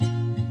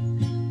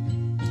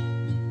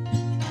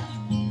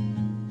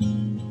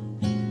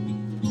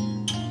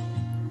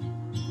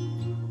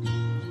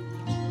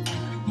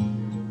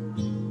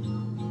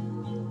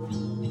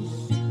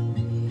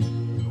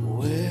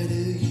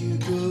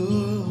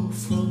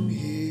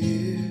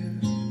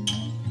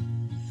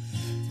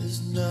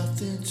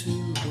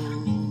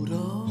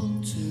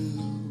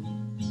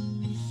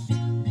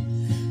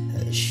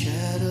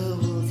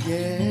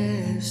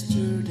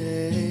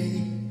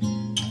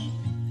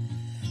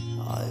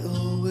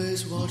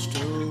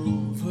watched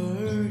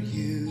over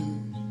you.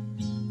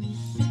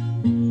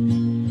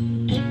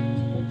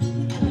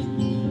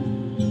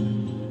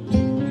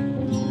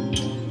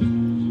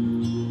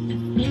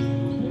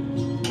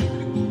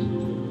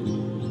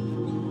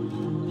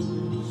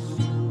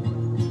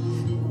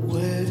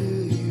 Where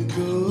do you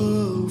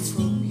go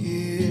from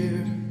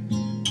here?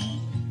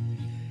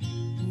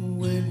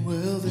 When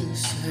will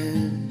this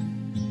end?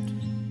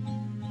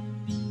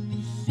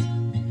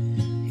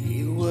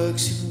 He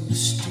works in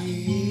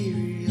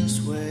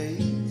mysterious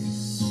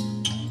ways.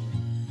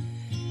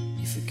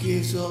 He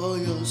forgives all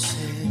your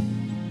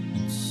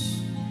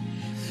sins.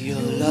 You're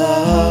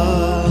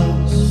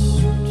lost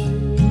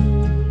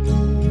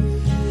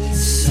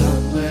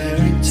somewhere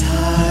in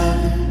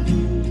time.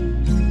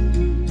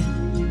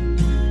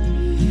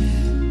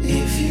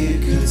 If you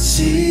could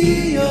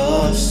see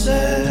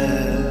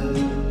yourself,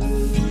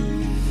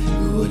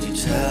 would you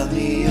tell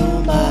me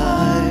you're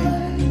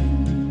mine?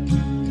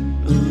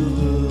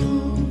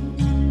 Ooh,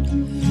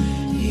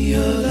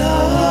 you're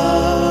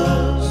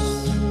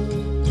lost.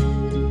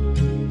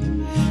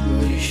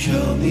 Would you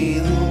show me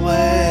the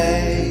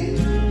way?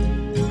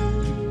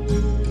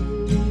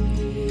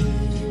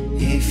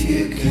 If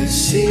you could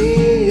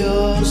see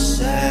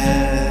yourself,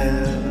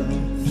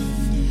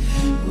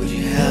 would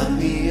you help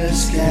me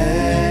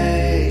escape?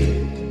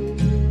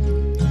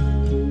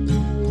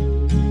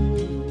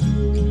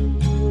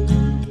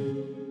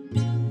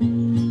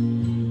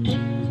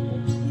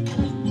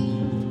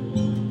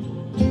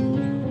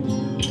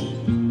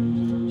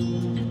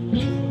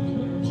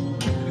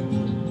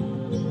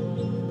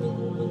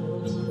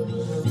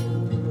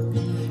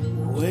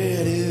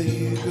 Where do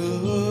you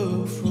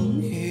go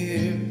from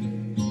here?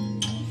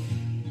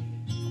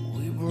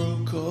 We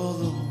broke all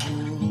the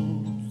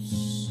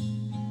rules.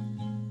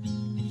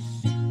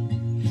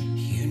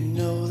 You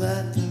know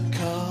that the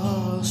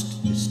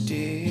cost is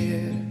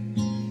dear.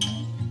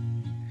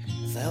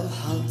 They'll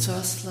hunt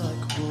us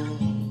like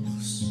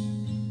wolves.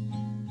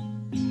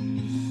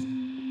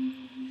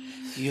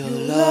 You're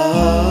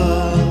lost.